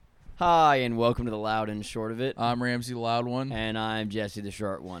Hi, and welcome to the Loud and Short of It. I'm Ramsey the Loud One. And I'm Jesse the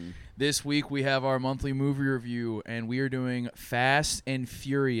Short One. This week we have our monthly movie review, and we are doing Fast and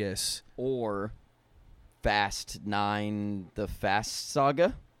Furious. Or Fast 9, the Fast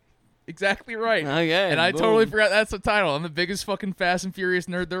Saga. Exactly right. Okay. And I boom. totally forgot that's the title. I'm the biggest fucking Fast and Furious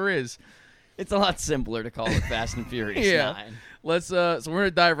nerd there is. It's a lot simpler to call it Fast and Furious 9. Let's so we're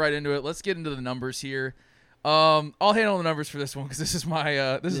gonna dive right into it. Let's get into the numbers here. I'll handle the numbers for this one because this is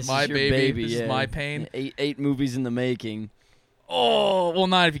my this is my baby. This is my pain. Eight movies in the making. Oh, well,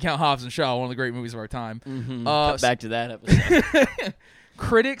 9 if you count Hobbs and Shaw, one of the great movies of our time. Mm-hmm. Cut back to that episode.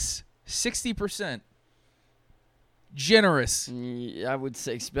 Critics 60%. Generous. I would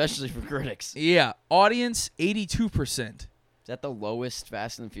say, especially for critics. Yeah. Audience 82%. Is that the lowest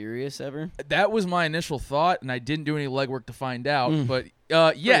Fast and Furious ever? That was my initial thought, and I didn't do any legwork to find out. But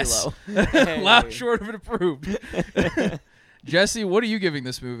yes, low. loud, short of it approved. Jesse, what are you giving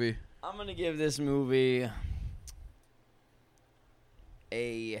this movie? I'm gonna give this movie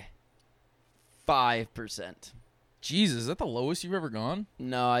a 5%. Jesus, is that the lowest you've ever gone?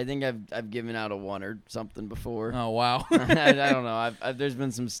 No, I think I've given out a 1 or something before. Oh wow. I don't know. I've there's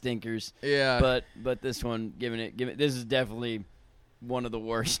been some stinkers. Yeah. But this one, this is definitely one of the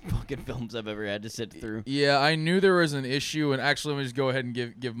worst fucking films I've ever had to sit through. Yeah, I knew there was an issue, and actually, let me just go ahead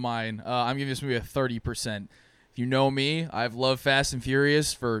and give mine. I'm giving this movie a 30%. If you know me, I've loved Fast and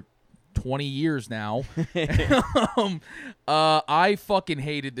Furious for 20 years now. I fucking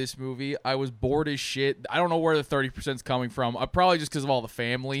hated this movie. I was bored as shit. I don't know where the 30% is coming from. Probably just because of all the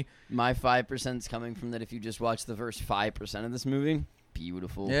family. My 5% is coming from that if you just watch the first 5% of this movie,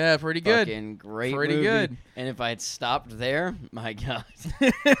 beautiful. Yeah, pretty good. Fucking great Pretty movie. good. And if I had stopped there, my God.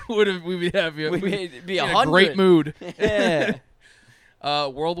 We'd have We'd be in 100. a great mood. Yeah.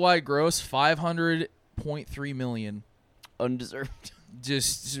 Worldwide gross, $500.3 million. Undeserved.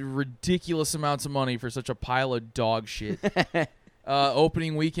 Just ridiculous amounts of money for such a pile of dog shit.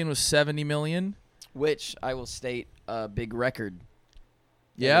 Opening weekend was $70 million. Which I will state a big record.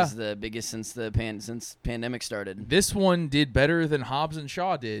 Yeah. It was the biggest since since pandemic started. This one did better than Hobbs and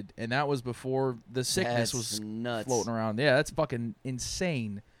Shaw did, and that was before the sickness was nuts. floating around. Yeah, that's fucking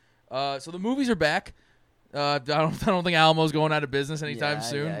insane. So the movies are back. I don't think Alamo's going out of business anytime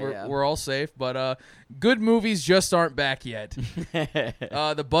soon. We're all safe, but good movies just aren't back yet.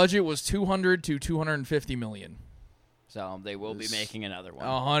 The budget was $200 to $250 million. So they will be making another one.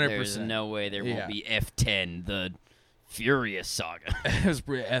 100%. There's no way there won't be F10, the Furious Saga. It was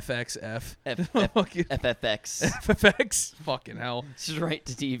FXF. FFX. FFX? Fucking hell. Straight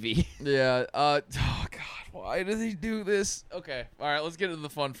to TV. Yeah. Oh, God. Why do they do this? Okay. All right, let's get into the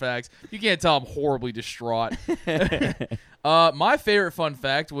fun facts. You can't tell I'm horribly distraught. My favorite fun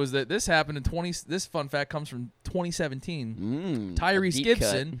fact was that this happened in This fun fact comes from 2017.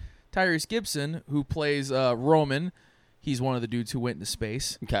 Tyrese Gibson, who plays Roman. He's one of the dudes who went into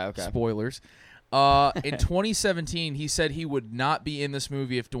space. Okay. Spoilers. In 2017, he said he would not be in this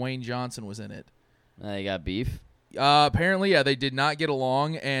movie if Dwayne Johnson was in it. They got beef? Apparently, yeah, they did not get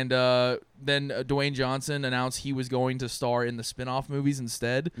along, and then Dwayne Johnson announced he was going to star in the spin-off movies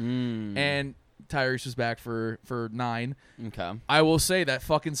instead, and Tyrese was back for 9. Okay. I will say that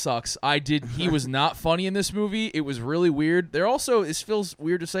fucking sucks. He was not funny in this movie. It was really weird. It feels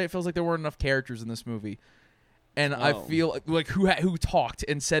weird to say, it feels like there weren't enough characters in this movie. And I feel like who talked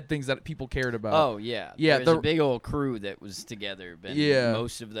and said things that people cared about. Oh, yeah. Yeah. There's a big old crew that was together. And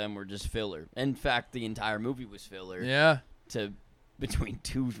most of them were just filler. In fact, the entire movie was filler. Yeah. Between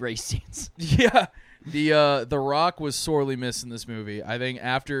 2 race scenes. Yeah. The Rock was sorely missed in this movie. I think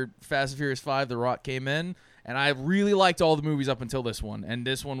after Fast and Furious 5, The Rock came in, and I really liked all the movies up until this one. And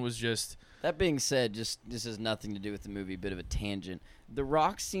this one was just... That being said, this has nothing to do with the movie, a bit of a tangent. The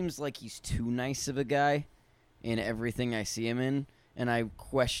Rock seems like he's too nice of a guy in everything I see him in, and I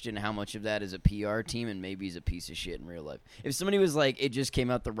question how much of that is a PR team and maybe he's a piece of shit in real life. If somebody was like, it just came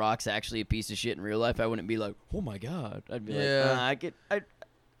out The Rock's actually a piece of shit in real life, I wouldn't be like, oh my God. I'd be there's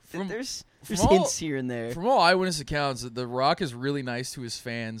hints here and there. From all eyewitness accounts, The Rock is really nice to his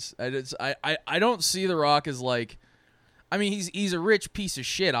fans. I don't see The Rock as like, I mean, he's a rich piece of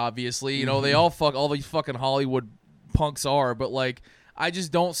shit, obviously. You know, they all these fucking Hollywood punks are, but like, I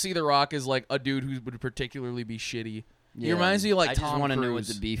just don't see The Rock as like a dude who would particularly be shitty. Yeah. He reminds me of like Tom Cruise. I just want to know what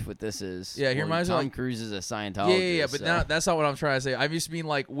the beef with this is. Yeah, he reminds me Tom Cruise is a Scientologist. Yeah, but now, that's not what I'm trying to say. I just mean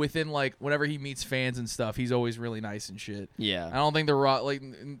like within like whenever he meets fans and stuff, he's always really nice and shit. Yeah. I don't think The Rock like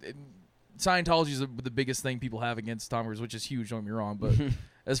Scientology is the biggest thing people have against Tom Cruise, which is huge. Don't get me wrong, but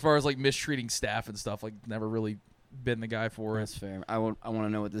as far as like mistreating staff and stuff, like never really been the guy for That's it. fair. I want to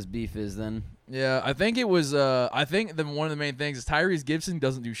know what this beef is then. Yeah, I think it was. I think one of the main things is Tyrese Gibson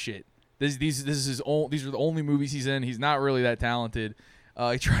doesn't do shit. These are the only movies he's in. He's not really that talented.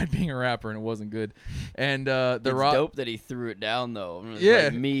 He tried being a rapper and it wasn't good. And It's dope that he threw it down though. It was Yeah.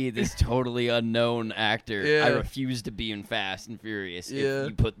 like me, this totally unknown actor. Yeah. I refuse to be in Fast and Furious Yeah. if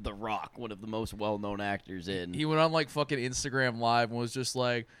you put The Rock, one of the most well-known actors, in. he went on like fucking Instagram Live and was just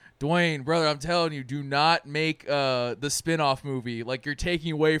like, Dwayne, brother, I'm telling you, do not make the spin-off movie. Like, you're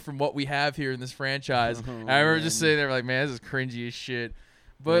taking away from what we have here in this franchise. And I remember just sitting there like, man, this is cringy as shit.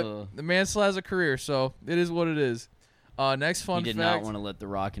 But the man still has a career, so it is what it is. Next fun fact. He did not want to let The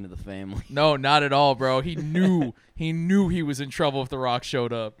Rock into the family. No, not at all, bro. He knew he was in trouble if The Rock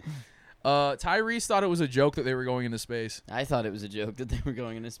showed up. Tyrese thought it was a joke that they were going into space. I thought it was a joke that they were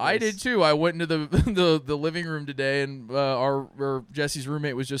going into space. I did too. I went into the living room today, and our Jesse's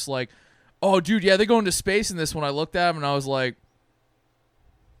roommate was just like, "Oh, dude, yeah, they go into space in this one." I looked at him and I was like,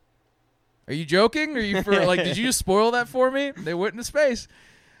 "Are you joking? Are you for like? Did you just spoil that for me?" They went into space.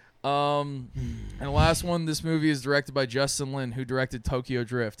 And the last one, this movie is directed by Justin Lin, who directed Tokyo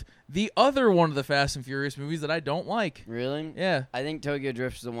Drift, the other one of the Fast and Furious movies that I don't like. Really? Yeah. I think Tokyo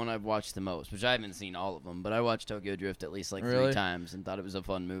Drift is the one I've watched the most, which I haven't seen all of them, but I watched Tokyo Drift at least like Really? 3 times and thought it was a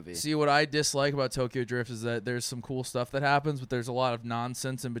fun movie. See, what I dislike about Tokyo Drift is that there's some cool stuff that happens, but there's a lot of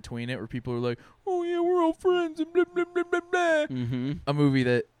nonsense in between it where people are like, "Oh yeah, we're all friends," and blah blah blah blah blah. Mm-hmm. A movie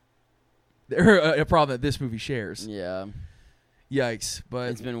that, or a problem that this movie shares. Yeah. Yikes!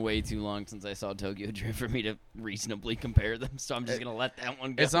 But It's been way too long since I saw Tokyo Drift for me to reasonably compare them, so I'm just going to let that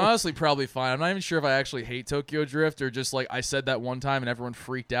one go. it's honestly probably fine. I'm not even sure if I actually hate Tokyo Drift or just like I said that one time and everyone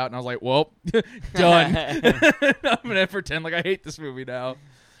freaked out and I was like, well, done. I'm going to pretend like I hate this movie now.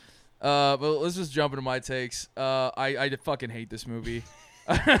 But let's just jump into my takes. I fucking hate this movie.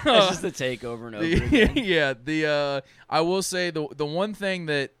 It's just the take over and over again. Yeah, I will say the one thing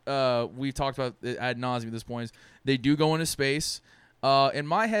that we've talked about ad nauseum at this point is they do go into space. In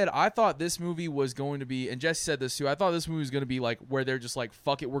my head, I thought this movie was going to be, and Jesse said this too, I thought this movie was going to be like where they're just like,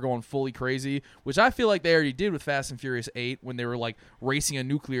 fuck it, we're going fully crazy, which I feel like they already did with Fast and Furious 8 when they were like racing a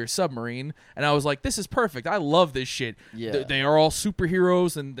nuclear submarine, and I was like, this is perfect. I love this shit. Yeah. They are all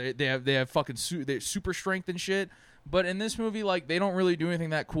superheroes, and they have fucking super strength and shit. But in this movie, like, they don't really do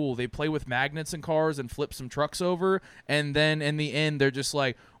anything that cool. They play with magnets and cars and flip some trucks over, and then in the end, they're just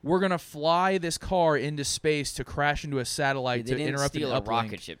like, we're going to fly this car into space to crash into a satellite They to didn't interrupt an steal a uplink.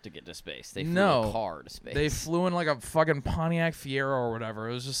 rocket ship to get to space. They flew No. a car to space. They flew in like a fucking Pontiac Fiero or whatever.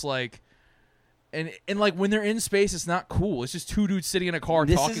 It was just like... And like when they're in space, it's not cool. It's just two dudes sitting in a car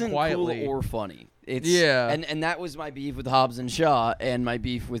this talking isn't quietly. cool or funny. It's, Yeah. and that was my beef with Hobbs and Shaw, and my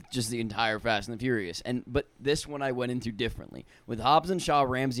beef with just the entire Fast and the Furious. But this one I went into differently. With Hobbs and Shaw,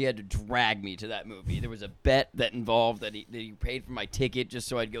 Ramsey had to drag me to that movie. There was a bet that involved that he paid for my ticket just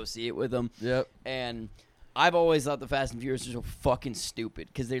so I'd go see it with him. Yep. And I've always thought the Fast and Furious are so fucking stupid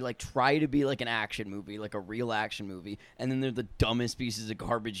because they like try to be like an action movie, like a real action movie, and then they're the dumbest pieces of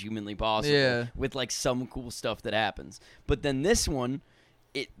garbage humanly possible. Yeah. With like some cool stuff that happens. But then this one,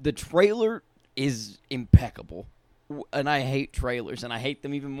 the trailer is impeccable. And I hate trailers, and I hate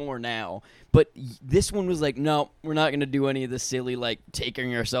them even more now. But this one was like, no, we're not going to do any of this silly, like,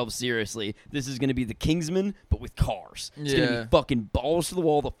 taking ourselves seriously. This is going to be the Kingsman, but with cars. It's going to Yeah. be fucking balls to the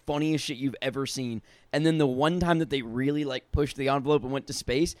wall, the funniest shit you've ever seen. And then the one time that they really, like, pushed the envelope and went to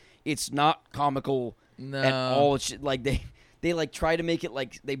space, it's not comical at all. It's like, they like try to make it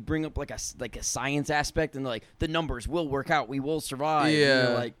like they bring up like a science aspect and they're like the numbers will work out, we will survive. Yeah. And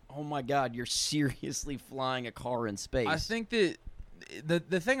you're like, oh my god, you're seriously flying a car in space. I think that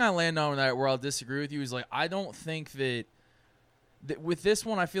the thing I land on that where I'll disagree with you is like I don't think that with this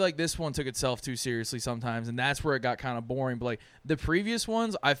one, I feel like this one took itself too seriously sometimes, and that's where it got kind of boring. But like the previous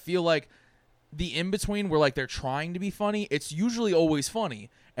ones, I feel like the in between where like they're trying to be funny, it's usually always funny.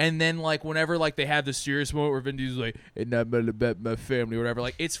 And then, like, whenever, like, they have the serious moment where Vin Diesel's like, and I'm gonna bet my family or whatever,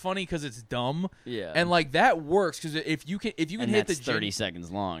 like, it's funny because it's dumb. Yeah. And, like, that works because if you can and hit that's the 30 seconds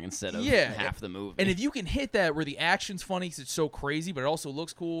long instead of Yeah. half the movie. And if you can hit that where the action's funny because it's so crazy, but it also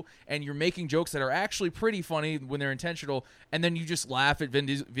looks cool, and you're making jokes that are actually pretty funny when they're intentional, and then you just laugh at Vin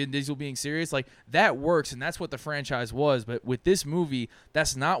Diesel being serious, like, that works, and that's what the franchise was. But with this movie,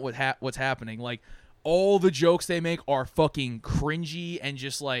 that's not what's happening. Like, all the jokes they make are fucking cringy and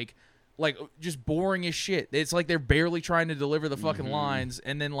just, like just boring as shit. It's like they're barely trying to deliver the fucking lines,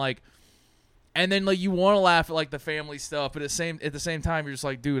 and then you want to laugh at like the family stuff, but at the same time you're just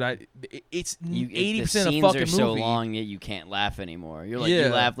like, dude, it's 80% of fucking movie. The scenes are so long that you can't laugh anymore. You're like, Yeah.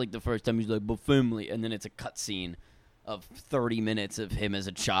 you laugh like the first time, you're like, but family, and then it's a cut scene. of 30 minutes of him as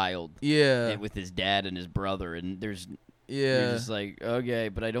a child. Yeah. And with his dad and his brother, and you're just like, okay,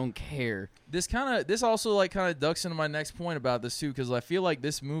 but I don't care. This also like kind of ducks into my next point about this too, because I feel like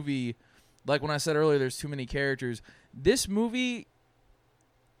this movie, like when I said earlier, there's too many characters. This movie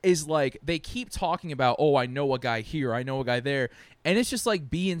is like they keep talking about, oh, I know a guy here, I know a guy there, and it's just like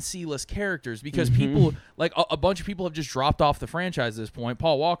B and C list characters because people like a bunch of people have just dropped off the franchise at this point.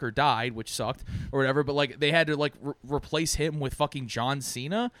 Paul Walker died, which sucked or whatever, but like they had to like replace him with fucking John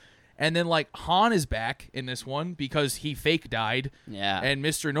Cena. And then, like, Han is back in this one because he fake died. Yeah. And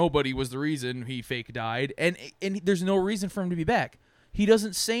Mr. Nobody was the reason he fake died. And there's no reason for him to be back. He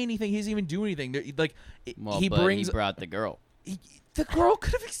doesn't say anything. He doesn't even do anything. Like, he brought the girl. The girl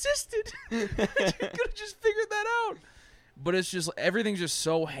could have existed. You could have just figured that out. But it's just, everything's just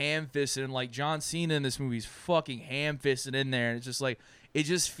so ham-fisted. And, like, John Cena in this movie is fucking ham-fisted in there. And it's just like, it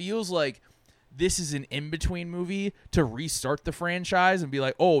just feels like this is an in-between movie to restart the franchise and be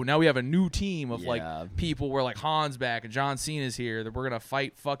like, oh, now we have a new team of like people where like Han's back and John Cena's here that we're gonna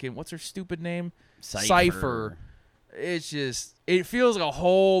fight fucking what's her stupid name? Cypher. It's just, it feels like a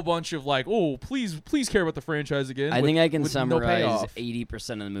whole bunch of like, oh, please care about the franchise again. I think I can summarize 80%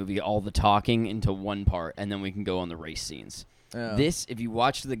 of the movie, all the talking, into one part, and then we can go on the race scenes. Yeah. This, if you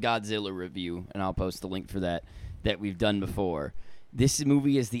watch the Godzilla review, and I'll post the link for that we've done before. This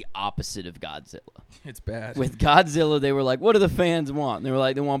movie is the opposite of Godzilla. It's bad. With Godzilla, they were like, what do the fans want? And they were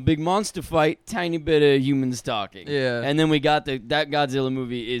like, they want big monster fight, tiny bit of humans talking. Yeah. And then we got that Godzilla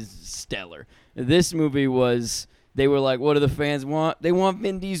movie is stellar. This movie was, they were like, what do the fans want? They want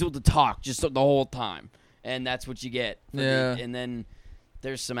Vin Diesel to talk just the whole time. And that's what you get. Yeah. And then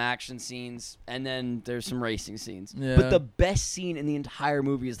there's some action scenes, and then there's some racing scenes. Yeah. But the best scene in the entire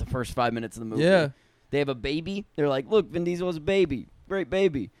movie is the first 5 minutes of the movie. Yeah. They have a baby. They're like, look, Vin Diesel has a baby. Great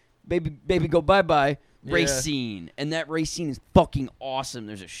baby. Baby go bye-bye. Race scene. And that race scene is fucking awesome.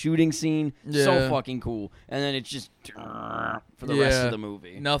 There's a shooting scene. Yeah. So fucking cool. And then it's just for the rest of the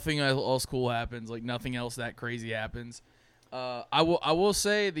movie. Nothing else cool happens. Like, nothing else that crazy happens. I will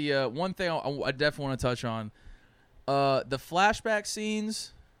say the one thing I definitely want to touch on. The flashback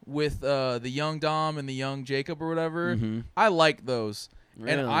scenes with the young Dom and the young Jacob or whatever. I like those.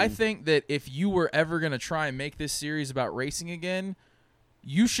 Really? And I think that if you were ever going to try and make this series about racing again,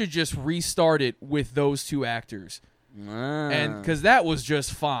 you should just restart it with those two actors. And because that was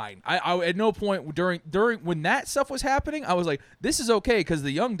just fine. I at no point during when that stuff was happening, I was like, this is okay because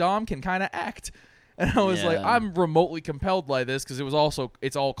the young Dom can kind of act. And I was like, I'm remotely compelled by this because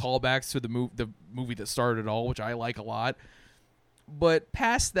it's all callbacks to the movie that started it all, which I like a lot. But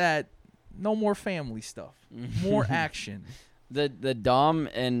past that, no more family stuff. More action. The Dom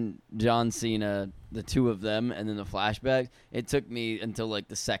and John Cena, the two of them, and then the flashback, it took me until like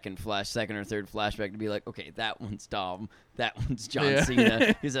the second or third flashback to be like, okay, that one's Dom, that one's John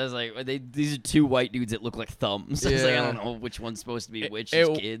Cena. Because I was like, these are two white dudes that look like thumbs. I was like, I don't know which one's supposed to be which as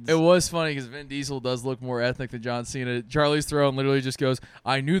kids. It was funny because Vin Diesel does look more ethnic than John Cena. Charlize Theron literally just goes,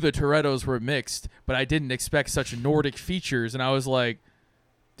 I knew the Torettos were mixed, but I didn't expect such Nordic features. And I was like,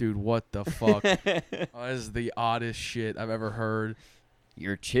 dude, what the fuck? This is the oddest shit I've ever heard.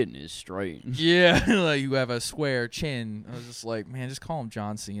 Your chin is strange. Yeah, like you have a square chin. I was just like, man, just call him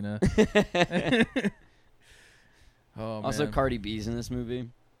John Cena. Also, Cardi B's in this movie.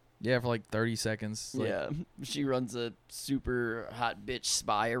 Yeah, for like 30 seconds. Like, yeah, she runs a super hot bitch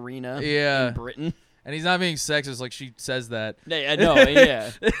spy arena in Britain. And he's not being sexist, like she says that. Yeah, I know,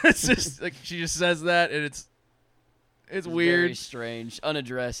 yeah. It's just like she just says that, and it's weird. Very strange.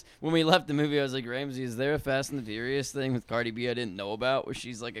 Unaddressed. When we left the movie, I was like, Ramsey, is there a Fast and the Furious thing with Cardi B I didn't know about where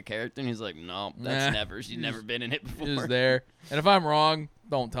she's like a character? And he's like, no, that's never. She's never been in it before. She's there. And if I'm wrong,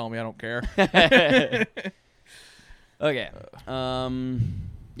 don't tell me. I don't care. Okay.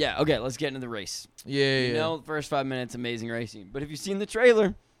 Yeah, okay, let's get into the race. You know, the first 5 minutes, amazing racing. But if you've seen the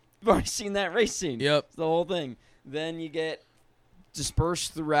trailer, you've already seen that race scene. Yep. It's the whole thing. Then you get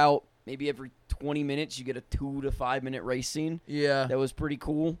dispersed throughout. Maybe every 20 minutes you get a 2 to 5 minute race scene. Yeah. That was pretty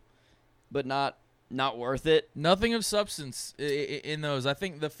cool, but not worth it. Nothing of substance in those. I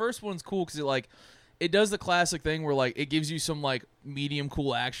think the first one's cool because it does the classic thing where like it gives you some like medium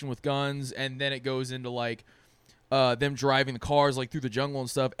cool action with guns, and then it goes into like them driving the cars like through the jungle and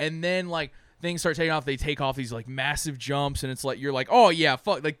stuff, and then like things start taking off. They take off these like massive jumps, and it's like you're like, oh yeah,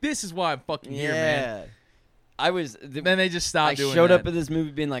 fuck, like this is why I'm fucking here, man. Then they just stopped doing that. I showed up at this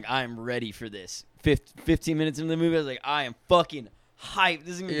movie being like, I'm ready for this. 15 minutes into the movie, I was like, I am fucking hyped.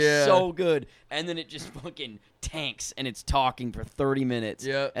 This is going to be so good. And then it just fucking tanks, and it's talking for 30 minutes.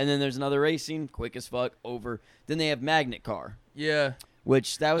 Yeah. And then there's another race scene, quick as fuck, over. Then they have Magnet Car. Yeah.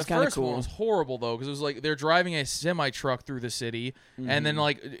 which that was kind of cool. The first one was horrible though, because it was like they're driving a semi truck through the city, and then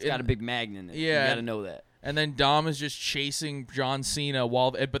like it's got a big magnet in it. Yeah, you got to know that. And then Dom is just chasing John Cena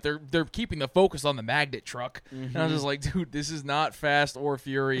but they're keeping the focus on the magnet truck. And I was just like, dude, this is not Fast or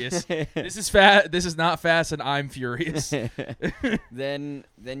Furious. This is not Fast, and I'm furious. Then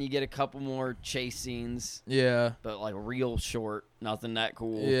you get a couple more chase scenes. Yeah, but like real short, nothing that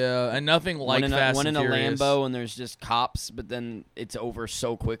cool. Yeah, and nothing like Fast and Furious. One in a Lambo, and there's just cops, but then it's over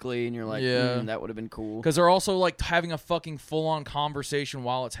so quickly, and you're like, that would have been cool. Because they're also like having a fucking full-on conversation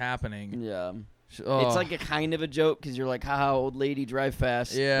while it's happening. Yeah. It's like a kind of a joke because you're like, haha, old lady, drive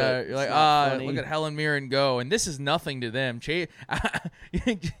fast. Yeah, you're like, look at Helen Mirren go. And this is nothing to them.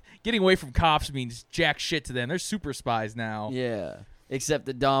 Getting away from cops means jack shit to them. They're super spies now. Yeah, except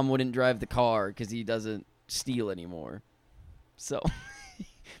that Dom wouldn't drive the car because he doesn't steal anymore. So,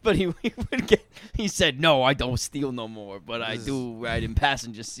 but he said, no, I don't steal no more, but I do ride in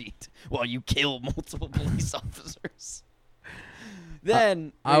passenger seat while you kill multiple police officers.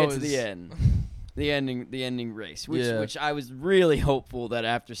 Then we get to the end. The ending race, which I was really hopeful that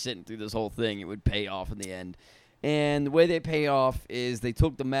after sitting through this whole thing, it would pay off in the end. And the way they pay off is they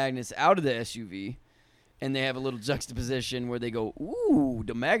took the magnets out of the SUV, and they have a little juxtaposition where they go, ooh,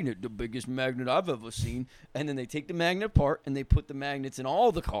 the magnet, the biggest magnet I've ever seen. And then they take the magnet apart, and they put the magnets in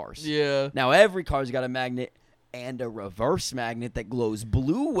all the cars. Yeah. Now, every car's got a magnet and a reverse magnet that glows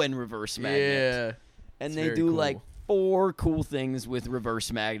blue when reverse magnet. Yeah. And they do, like, 4 cool things with reverse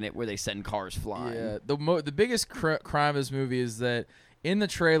magnet where they send cars flying. Yeah, the biggest crime of this movie is that in the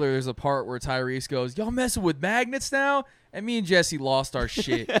trailer there's a part where Tyrese goes, "Y'all messing with magnets now?" And me and Jesse lost our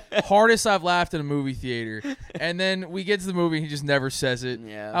shit. Hardest I've laughed in a movie theater. And then we get to the movie and he just never says it.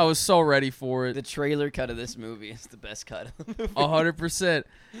 Yeah. I was so ready for it. The trailer cut of this movie is the best cut of the movie. 100%.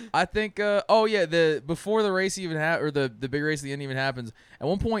 I think, before the race even or the big race at the end even happens, at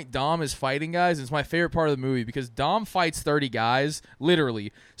one point Dom is fighting guys. It's my favorite part of the movie because Dom fights 30 guys,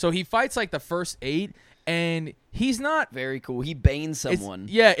 literally. So he fights like the first 8. And he's not very cool. He banes someone.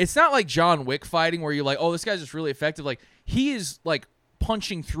 It's not like John Wick fighting where you're like, oh, this guy's just really effective. Like he is like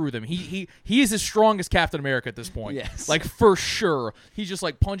punching through them. He is as strong as Captain America at this point. Yes, like for sure. He's just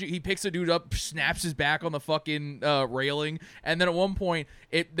like punching. He picks a dude up, snaps his back on the fucking railing, and then at one point,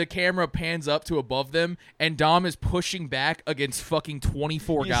 the camera pans up to above them, and Dom is pushing back against fucking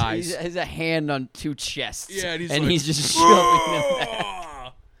 24 guys. He has a hand on 2 chests. Yeah, and he's just shoving them back.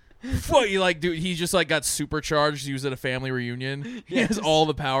 Fuck you, like, dude, he just like got supercharged. He was at a family reunion. He has all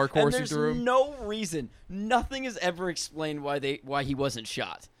the power coursing through him. There's no reason. Nothing is ever explained why he wasn't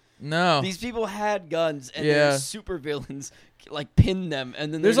shot. No, these people had guns, and they're super villains. Like pin them,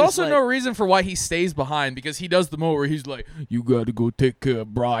 and then there's also no reason for why he stays behind because he does the moment where he's like, "You got to go take care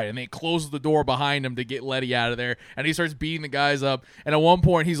of Brian," and they close the door behind him to get Letty out of there, and he starts beating the guys up. And at one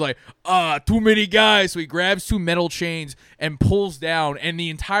point, he's like, too many guys," so he grabs 2 metal chains and pulls down, and the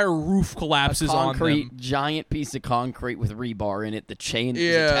entire roof collapses on them. Giant piece of concrete with rebar in it. The chain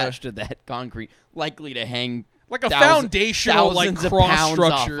is attached to that concrete, likely to hang. Like a foundational, like, cross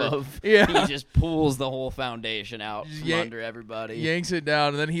structure. He just pulls the whole foundation out from under everybody. Yanks it down,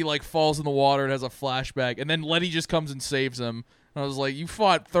 and then he, like, falls in the water and has a flashback. And then Letty just comes and saves him. And I was like, you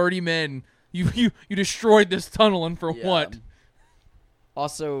fought 30 men. You destroyed this tunnel, and for what?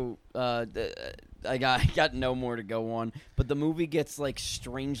 Also, I got no more to go on. But the movie gets, like,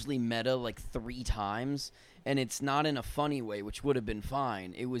 strangely meta, like, 3 times. And it's not in a funny way, which would have been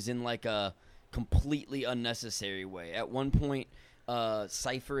fine. It was in, like, a completely unnecessary way. At one point,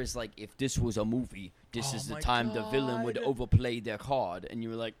 Cypher is like, if this was a movie, this is the time the villain would overplay their card. And you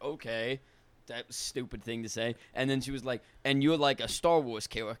were like, okay, that was a stupid thing to say. And then she was like, and you're like a Star Wars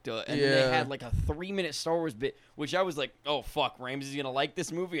character. And then they had like a 3-minute Star Wars bit, which I was like, oh, fuck, Ramsey's going to like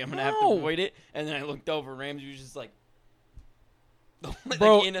this movie. I'm going to have to avoid it. And then I looked over, Ramsey was just like,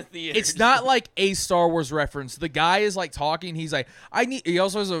 bro, in a theater. It's not like a Star Wars reference. The guy is like talking. He's like, he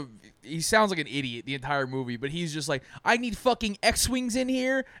also has he sounds like an idiot the entire movie, but he's just like, I need fucking X-Wings in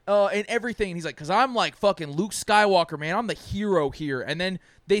here and everything. And he's like, because I'm like fucking Luke Skywalker, man. I'm the hero here. And then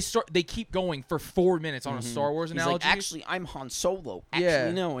they keep going for 4 minutes on a Star Wars analogy. Like, actually, I'm Han Solo.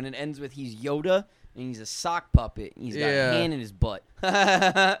 Actually, no. And it ends with he's Yoda, and he's a sock puppet, and he's got a hand in his butt.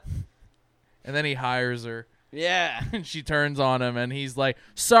 And then he hires her. Yeah. And she turns on him, and he's like,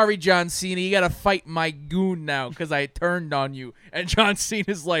 sorry, John Cena, you got to fight my goon now because I turned on you. And John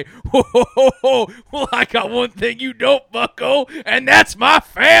Cena's like, ho, ho, ho, ho. Well, I got one thing you don't, bucko, and that's my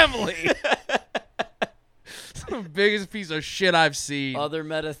family. It's the biggest piece of shit I've seen. Other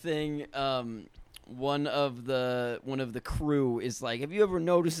meta thing, one of the crew is like, have you ever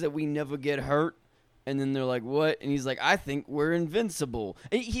noticed that we never get hurt? And then they're like, what? And he's like, I think we're invincible.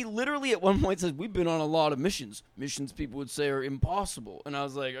 And he literally at one point says, we've been on a lot of missions. Missions people would say are impossible. And I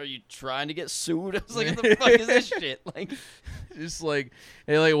was like, are you trying to get sued? I was like, what the fuck is this shit? Like, just like,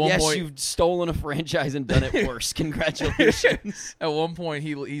 hey, like at one yes, point, you've stolen a franchise and done it worse. Congratulations. At one point,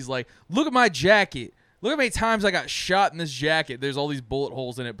 he's like, look at my jacket. Look how many times I got shot in this jacket. There's all these bullet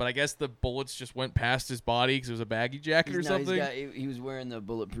holes in it, but I guess the bullets just went past his body because it was a baggy jacket or something. He was wearing the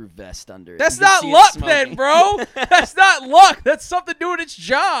bulletproof vest under it. That's not luck then, bro. That's not luck. That's something doing its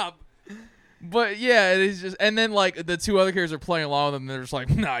job. But yeah, it is just. And then like the two other characters are playing along with them, and they're just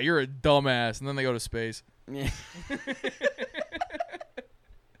like, nah, you're a dumbass. And then they go to space. Yeah.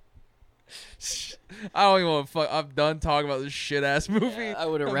 I don't even want to fuck. I'm done talking about this shit ass movie. Yeah, I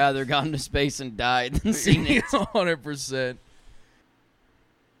would have rather gone to space and died than seen it. 100%.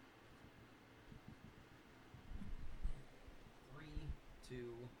 3, 2,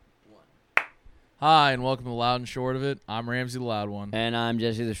 1. Hi, and welcome to Loud and Short of It. I'm Ramsey the Loud One. And I'm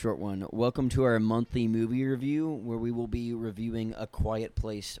Jesse the Short One. Welcome to our monthly movie review, where we will be reviewing A Quiet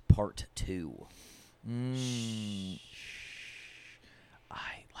Place Part 2.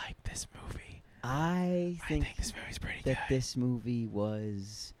 I like this movie. I think this movie's pretty that this movie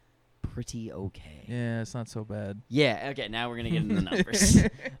was pretty okay. Yeah, it's not so bad. Yeah, okay, now we're going to get into the numbers.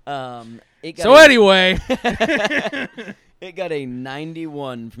 Anyway. It got a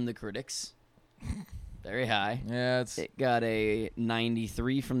 91 from the critics. Very high. Yeah, It got a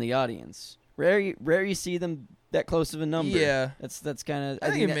 93 from the audience. Rare you see them that close of a number. Yeah. That's kind of.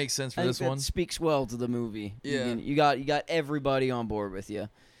 I think it makes sense for this one. Speaks well to the movie. Yeah. You got everybody on board with you.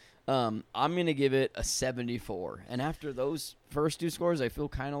 I'm gonna give it a 74, and after those first two scores, I feel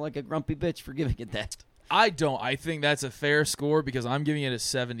kind of like a grumpy bitch for giving it that. I don't. I think that's a fair score because I'm giving it a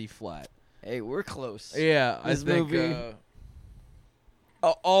 70 flat. Hey, we're close. Yeah, This I think. movie-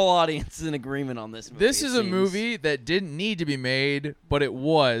 All audiences in agreement on this movie. This it is a seems. movie that didn't need to be made, but it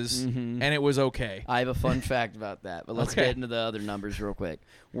was, and it was okay. I have a fun fact about that, but let's Okay. get into the other numbers real quick.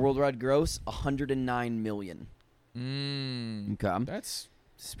 Worldwide gross, 109 million. Okay.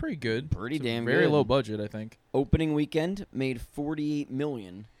 That's pretty good. Pretty It's a damn very good. low budget, I think. Opening weekend made 48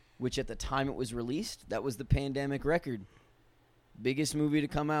 million, which at the time it was released, that was the pandemic record. Biggest movie to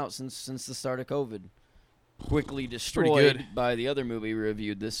come out since the start of COVID. Quickly destroyed good. by the other movie we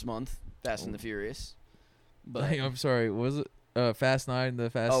reviewed this month, Fast and the Furious. But I'm sorry. Was it Fast 9,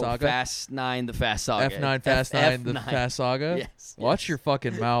 the Fast Saga? Fast 9, the Fast Saga. F9, Fast 9, the F9. Fast Saga? Yes. Watch your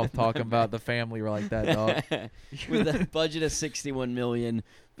fucking mouth talking about the family like that, dog. With a budget of 61 million,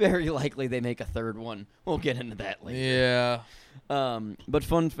 very likely they make a third one. We'll get into that later. Yeah. But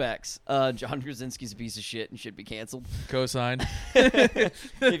fun facts. John Krasinski's a piece of shit and should be canceled. Cosign.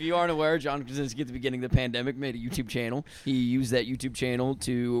 If you aren't aware, John Krasinski at the beginning of the pandemic made a YouTube channel. He used that YouTube channel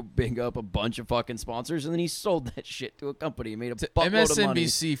to bring up a bunch of fucking sponsors, and then he sold that shit to a company and made a buttload of money.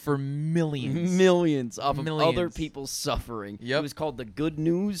 MSNBC for millions. Millions off of Millions. other people's suffering. Yep. It was called The Good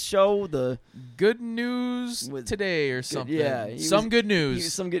News Show. The Good news With- today or something. yeah, Good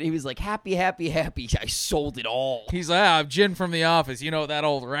news. He was like, happy. I sold it all. He's like, I'm Jen from The Office. You know that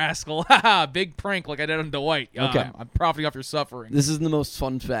old rascal. Haha, big prank like I did on Dwight. Okay. I'm profiting off your suffering. This is the most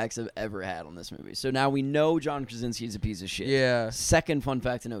fun facts I've ever had on this movie. So now we know John Krasinski is a piece of shit. Yeah. Second fun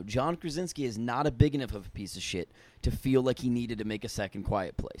fact to know, John Krasinski is not a big enough of a piece of shit to feel like he needed to make a second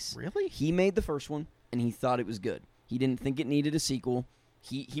Quiet Place. Really? He made the first one, and he thought it was good. He didn't think it needed a sequel.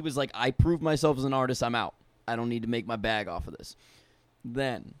 He was like, I proved myself as an artist. I'm out. I don't need to make my bag off of this.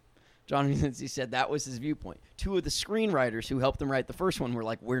 Then John Krasinski said that was his viewpoint. Two of the screenwriters who helped him write the first one were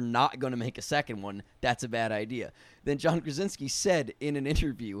like, we're not going to make a second one. That's a bad idea. Then John Krasinski said in an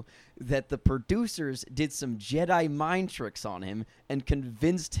interview that the producers did some Jedi mind tricks on him and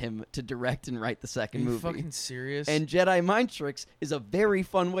convinced him to direct and write the second Are you movie. fucking serious? And Jedi mind tricks is a very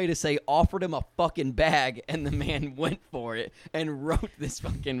fun way to say offered him a fucking bag and the man went for it and wrote this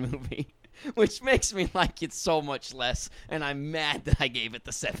fucking movie. Which makes me like it so much less, and I'm mad that I gave it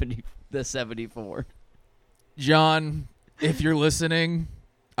the 74. John, if you're listening,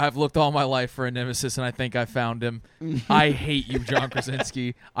 I've looked all my life for a nemesis, and I think I found him. I hate you, John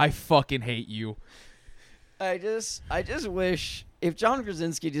Krasinski. I fucking hate you. I just wish if John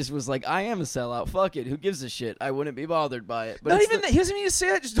Krasinski just was like, I am a sellout, fuck it, who gives a shit? I wouldn't be bothered by it. But Not it's even that. He doesn't need to say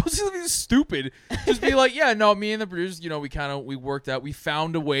that. Just don't say something stupid. Just be like, yeah, no, me and the producers, we worked out. We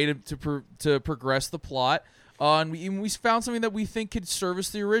found a way to progress the plot. And we found something that we think could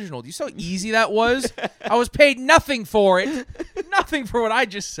service the original. Do you see how easy that was? I was paid nothing for it. Nothing for what I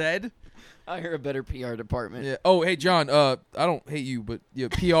just said. I hear a better PR department. Yeah. Oh, hey, John. I don't hate you, but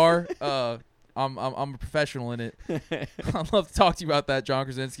PR. I'm a professional in it. I'd love to talk to you about that, John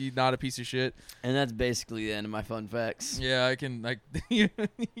Krasinski. Not a piece of shit. And that's basically the end of my fun facts. Yeah, I can. You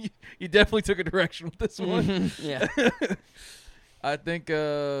definitely took a direction with this one. Yeah. I think.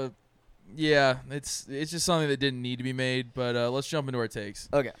 Yeah, it's just something that didn't need to be made. But let's jump into our takes.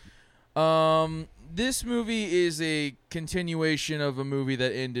 Okay. This movie is a continuation of a movie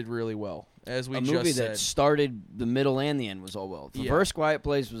that ended really well, as we just said. A movie that started the middle and the end was all well. The first Quiet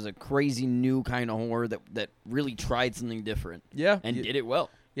Place was a crazy new kind of horror that really tried something different. Yeah, and did it well.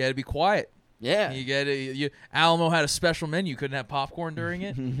 You had to be quiet. Yeah, you get it. Alamo had a special menu. Couldn't have popcorn during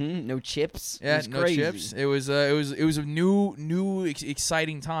it. No chips. Yeah, no crazy. chips. It was a new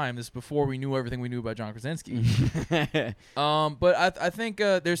exciting time. This is before we knew everything we knew about John Krasinski. But I think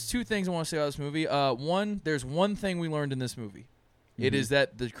there's two things I want to say about this movie. There's one thing we learned in this movie. It is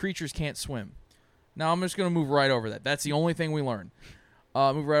that the creatures can't swim. Now I'm just gonna move right over that. That's the only thing we learned.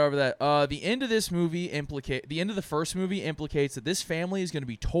 Move right over that. The end of this movie the end of the first movie implicates that this family is going to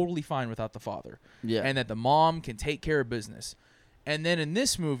be totally fine without the father. Yeah. And that the mom can take care of business. And then in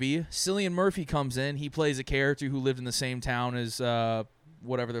this movie, Cillian Murphy comes in. He plays a character who lived in the same town as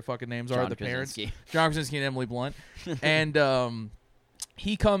whatever their fucking names are, the parents. John Krasinski and Emily Blunt. And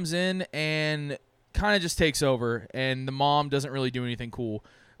he comes in and kind of just takes over. And the mom doesn't really do anything cool.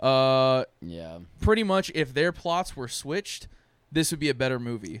 Yeah. Pretty much if their plots were switched, this would be a better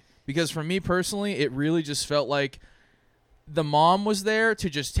movie. Because for me personally, it really just felt like the mom was there to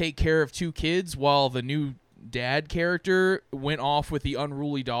just take care of two kids while the new dad character went off with the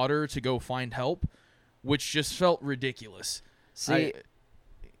unruly daughter to go find help, which just felt ridiculous. See,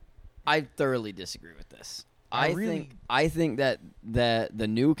 I thoroughly disagree with this. I think that the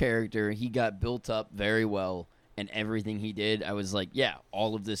new character, he got built up very well. And everything he did, I was like, yeah,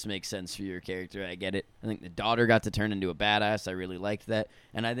 all of this makes sense for your character. I get it. I think the daughter got to turn into a badass. I really liked that.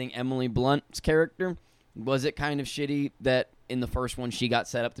 And I think Emily Blunt's character, was it kind of shitty that in the first one she got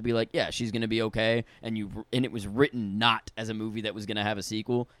set up to be like, yeah, she's going to be okay, and it was written not as a movie that was going to have a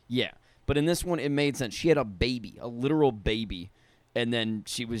sequel? Yeah. But in this one, it made sense. She had a baby, a literal baby, and then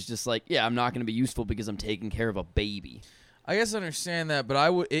she was just like, yeah, I'm not going to be useful because I'm taking care of a baby. I guess I understand that,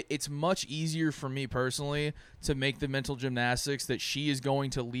 but it's much easier for me personally to make the mental gymnastics that she is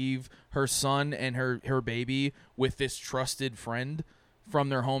going to leave her son and her baby with this trusted friend from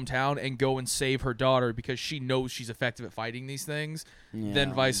their hometown and go and save her daughter because she knows she's effective at fighting these things,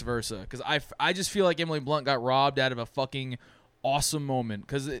 than vice versa. Because I just feel like Emily Blunt got robbed out of a fucking awesome moment.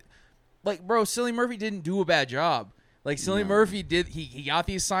 Because, bro, Cillian Murphy didn't do a bad job. Like, Cillian Murphy did, he got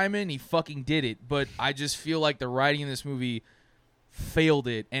the assignment, and he fucking did it. But I just feel like the writing in this movie failed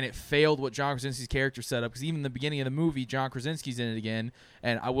it, and it failed what John Krasinski's character set up. Because even in the beginning of the movie, John Krasinski's in it again,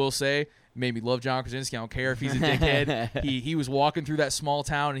 and I will say, made me love John Krasinski. I don't care if he's a dickhead. He was walking through that small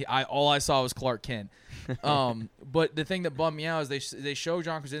town, and all I saw was Clark Kent. But the thing that bummed me out is they show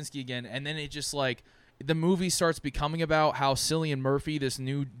John Krasinski again, and then it just like the movie starts becoming about how Cillian Murphy, this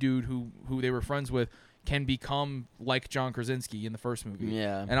new dude who they were friends with, can become like John Krasinski in the first movie.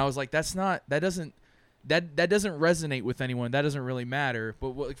 Yeah. And I was like, that doesn't resonate with anyone. That doesn't really matter.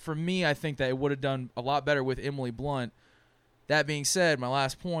 But for me, I think that it would have done a lot better with Emily Blunt. That being said, my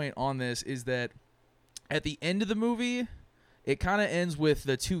last point on this is that at the end of the movie, it kind of ends with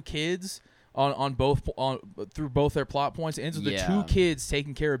the two kids through both their plot points. It ends with the two kids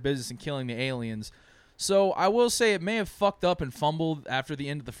taking care of business and killing the aliens. So I will say it may have fucked up and fumbled after the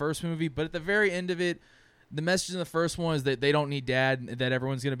end of the first movie, but at the very end of it, the message in the first one is that they don't need dad, and that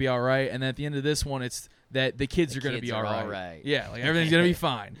everyone's going to be all right. And then at the end of this one, it's that the kids are going to be all right. Yeah, like everything's going to be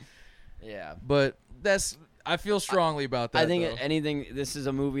fine. Yeah. But I feel strongly about that. I think this is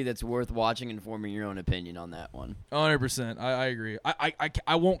a movie that's worth watching and forming your own opinion on that one. 100%. I agree.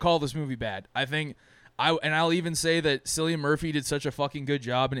 I won't call this movie bad. I think I'll even say that Cillian Murphy did such a fucking good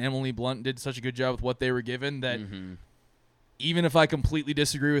job and Emily Blunt did such a good job with what they were given that even if I completely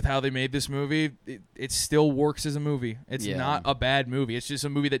disagree with how they made this movie, it still works as a movie. It's not a bad movie. It's just a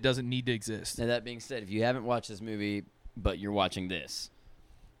movie that doesn't need to exist. Now, that being said, if you haven't watched this movie but you're watching this,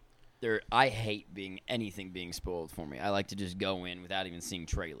 I hate anything being spoiled for me. I like to just go in without even seeing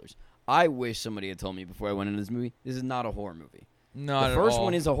trailers. I wish somebody had told me before I went into this movie, this is not a horror movie. Not the at first all.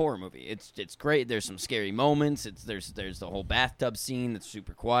 one is a horror movie. It's great. There's some scary moments. There's the whole bathtub scene that's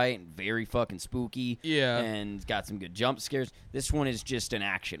super quiet and very fucking spooky. Yeah. And it's got some good jump scares. This one is just an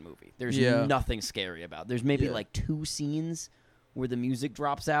action movie. There's nothing scary about it. There's maybe like two scenes where the music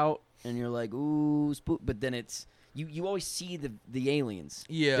drops out and you're like, ooh, spook. But then it's you always see the aliens.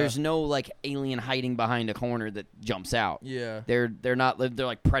 Yeah. There's no like alien hiding behind a corner that jumps out. Yeah. They're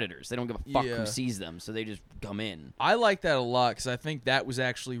like predators. They don't give a fuck Yeah. who sees them, so they just come in. I like that a lot because I think that was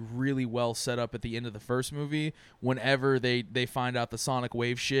actually really well set up at the end of the first movie. Whenever they find out the sonic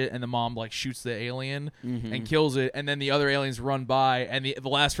wave shit and the mom like shoots the alien and kills it, and then the other aliens run by, and the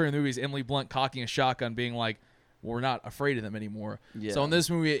last frame of the movie is Emily Blunt cocking a shotgun, being like, well, "We're not afraid of them anymore." Yeah. So in this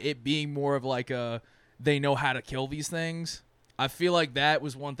movie, it being more of like they know how to kill these things. I feel like that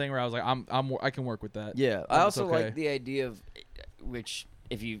was one thing where I was like, I can work with that. Yeah, I also okay. like the idea of which.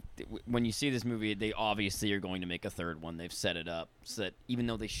 When you see this movie, they obviously are going to make a third one. They've set it up so that even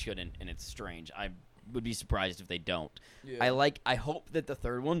though they shouldn't, and it's strange, I would be surprised if they don't. Yeah. I hope that the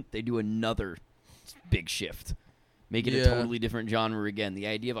third one they do another big shift, make it a Yeah. totally different genre again. The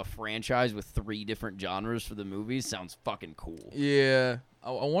idea of a franchise with 3 different genres for the movies sounds fucking cool. Yeah.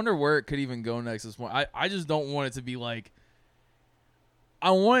 I wonder where it could even go next. This one, I just don't want it to be like. I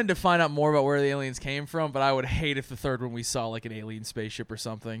wanted to find out more about where the aliens came from, but I would hate if the third one we saw like an alien spaceship or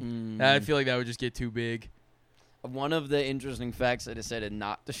something. I feel like that would just get too big. One of the interesting facts I decided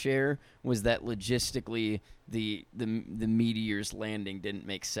not to share was that logistically the meteor's landing didn't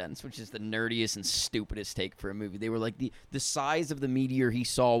make sense, which is the nerdiest and stupidest take for a movie. They were like the size of the meteor he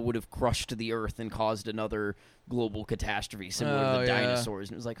saw would have crushed the Earth and caused another global catastrophe similar to the dinosaurs,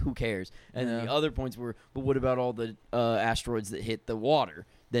 and it was like, who cares? And then the other points were, but what about all the asteroids that hit the water?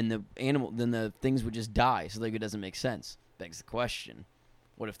 Then the things would just die. So like it doesn't make sense. Begs the question.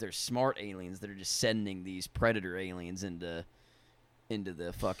 What if there's smart aliens that are just sending these predator aliens into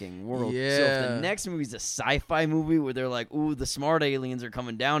the fucking world? Yeah. So if the next movie's a sci-fi movie where they're like, ooh, the smart aliens are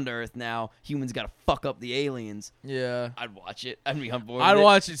coming down to Earth now, humans got to fuck up the aliens. Yeah. I'd watch it. I'd be on board. I'd with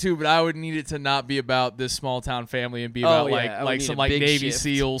watch it too, but I would need it to not be about this small town family and be about I would like need some a like big Navy shift.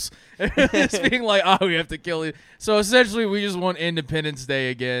 SEAls. It's being like, oh, we have to kill you. So essentially, we just want Independence Day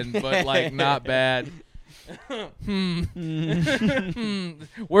again, but like not bad.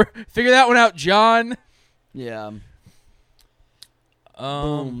 We're figure that one out, John. Yeah.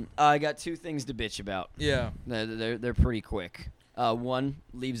 Boom. I got 2 things to bitch about. Yeah. They're pretty quick. One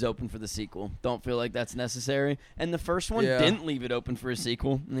leaves open for the sequel. Don't feel like that's necessary. And the first one didn't leave it open for a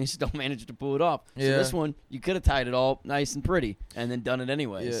sequel, and they still managed to pull it off. So this one, you could have tied it all nice and pretty, and then done it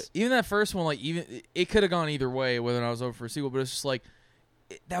anyways. Yeah. Even that first one, like even it could have gone either way, whether or not I was over for a sequel. But it's just like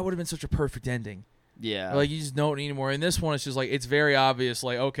that would have been such a perfect ending. Yeah. Like you just don't need anymore. And this one, it's just like it's very obvious.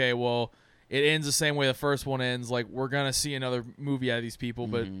 Like okay, well, it ends the same way the first one ends. Like we're gonna see another movie out of these people,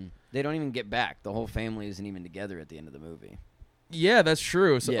 but they don't even get back. The whole family isn't even together at the end of the movie. Yeah, that's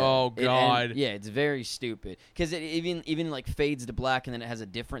true. So, oh god, it's very stupid because it even like fades to black and then it has a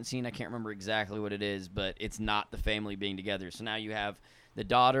different scene. I can't remember exactly what it is, but it's not the family being together. So now you have the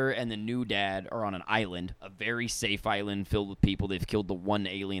daughter and the new dad are on an island, a very safe island filled with people. They've killed the one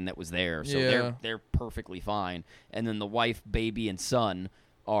alien that was there, so they're perfectly fine. And then the wife, baby, and son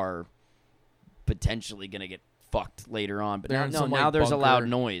are potentially gonna get fucked later on, but now there's a loud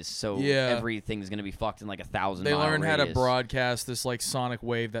noise, so everything's gonna be fucked in like 1,000 They mile learned how to radius. broadcast this like sonic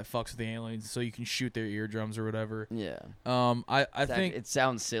wave that fucks with the aliens, so you can shoot their eardrums or whatever. Yeah. I think it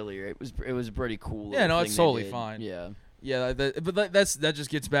sounds sillier. It was pretty cool. Yeah, no, thing it's they totally did. fine. Yeah. Yeah, but that just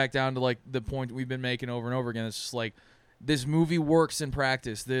gets back down to like the point we've been making over and over again. It's just like this movie works in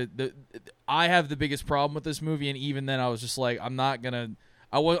practice. I have the biggest problem with this movie, and even then I was just like, I'm not gonna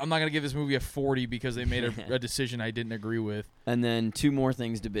give this movie a 40 because they made a decision I didn't agree with. And then 2 more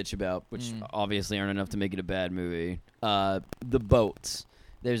things to bitch about, which obviously aren't enough to make it a bad movie. The boats.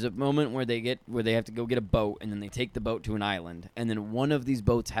 There's a moment where they have to go get a boat, and then they take the boat to an island, and then one of these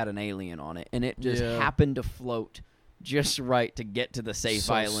boats had an alien on it, and it just happened to float just right to get to the safe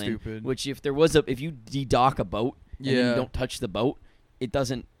island. Stupid. Which if you de-dock a boat and then you don't touch the boat, it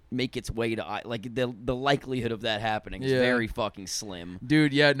doesn't make its way to like the likelihood of that happening is very fucking slim.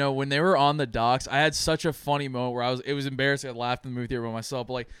 Dude, yeah, no, when they were on the docks, I had such a funny moment where it was embarrassing. I laughed in the movie theater by myself,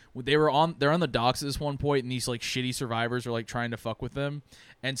 but like they're on the docks at this one point, and these like shitty survivors are like trying to fuck with them,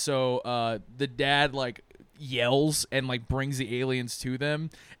 and so the dad like yells and like brings the aliens to them,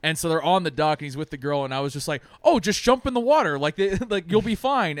 and so they're on the dock and he's with the girl, and I was just like, oh, just jump in the water, like you'll be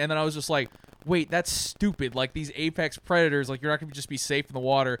fine. And then I was just like, wait, that's stupid. Like these apex predators, like you're not gonna just be safe in the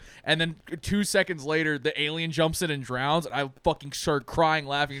water. And then 2 seconds later, the alien jumps in and drowns, and I fucking started crying,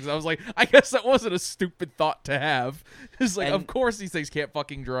 laughing because I was like, I guess that wasn't a stupid thought to have. It's like, of course these things can't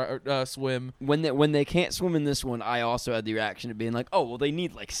fucking swim. When they can't swim in this one, I also had the reaction of being like, oh, well, they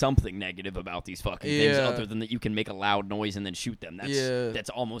need like something negative about these fucking things other than that you can make a loud noise and then shoot them. That's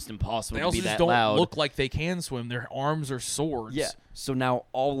almost impossible They to also be just that don't loud. look like they can swim. Their arms are swords. Yeah. So now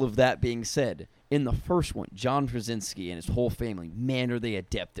all of that being said, In the first one, John Krasinski and his whole family, man, are they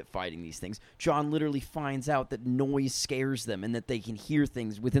adept at fighting these things. John literally finds out that noise scares them and that they can hear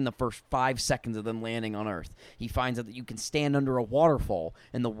things within the first 5 seconds of them landing on Earth. He finds out that you can stand under a waterfall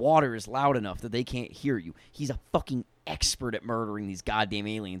and the water is loud enough that they can't hear you. He's a fucking expert at murdering these goddamn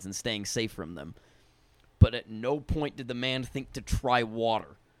aliens and staying safe from them. But at no point did the man think to try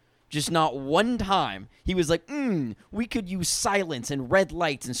water. Just not one time. He was like, we could use silence and red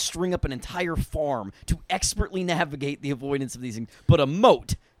lights and string up an entire farm to expertly navigate the avoidance of these things. But a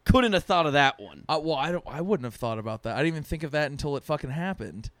moat couldn't have thought of that one. Well, I wouldn't have thought about that. I didn't even think of that until it fucking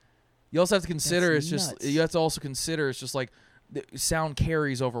happened. You also have to consider That's nuts. you have to also consider it's just like the sound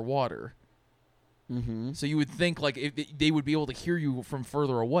carries over water. Mm-hmm. So you would think like they would be able to hear you from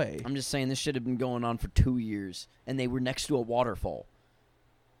further away. I'm just saying this should have been going on for 2 years, and they were next to a waterfall.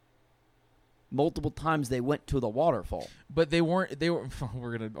 Multiple times they went to the waterfall. But they weren't.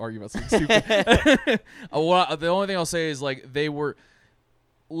 We're gonna argue about something stupid. The only thing I'll say is like they were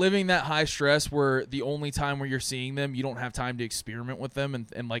living that high stress where the only time where you're seeing them, you don't have time to experiment with them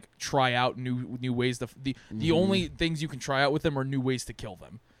and like try out new ways to the only things you can try out with them are new ways to kill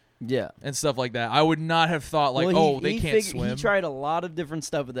them. Yeah. And stuff like that. I would not have thought like, they can't swim. He tried a lot of different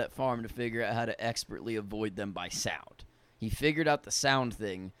stuff at that farm to figure out how to expertly avoid them by sound. He figured out the sound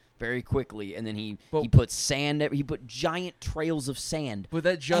thing very quickly, and then he put sand. He put giant trails of sand. But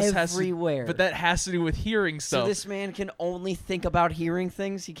that just everywhere. But that has to do with hearing stuff. So this man can only think about hearing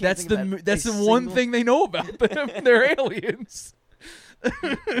things. He can't. That's the one thing they know about them. They're aliens.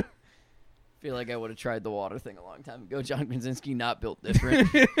 I feel like I would have tried the water thing a long time ago. John Krasinski not built different.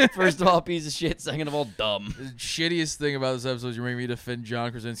 First of all, piece of shit. Second of all, dumb. The shittiest thing about this episode is you're making me defend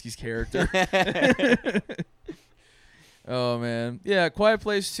John Krasinski's character. Oh man, yeah. Quiet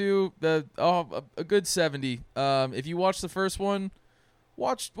Place 2, a good 70. If you watched the first one,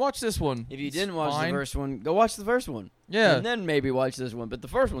 watch this one. If you didn't watch the first one, go watch the first one. Yeah, and then maybe watch this one. But the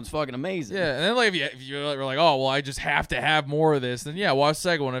first one's fucking amazing. Yeah, and then like if you're like, oh well, I just have to have more of this, then yeah, watch the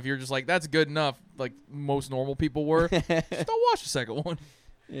second one. If you're just like that's good enough, like most normal people were, just don't watch the second one.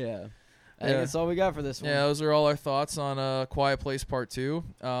 Yeah. I think that's all we got for this one. Yeah, those are all our thoughts on Quiet Place Part 2.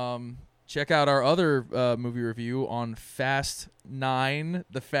 Check out our other movie review on Fast 9,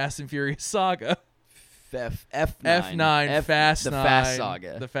 the Fast and Furious Saga. F9. Fast 9. The Fast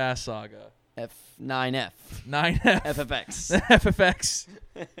Saga. The Fast Saga. F9F. 9F. FFX. FFX.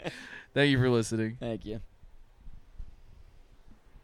 Thank you for listening. Thank you.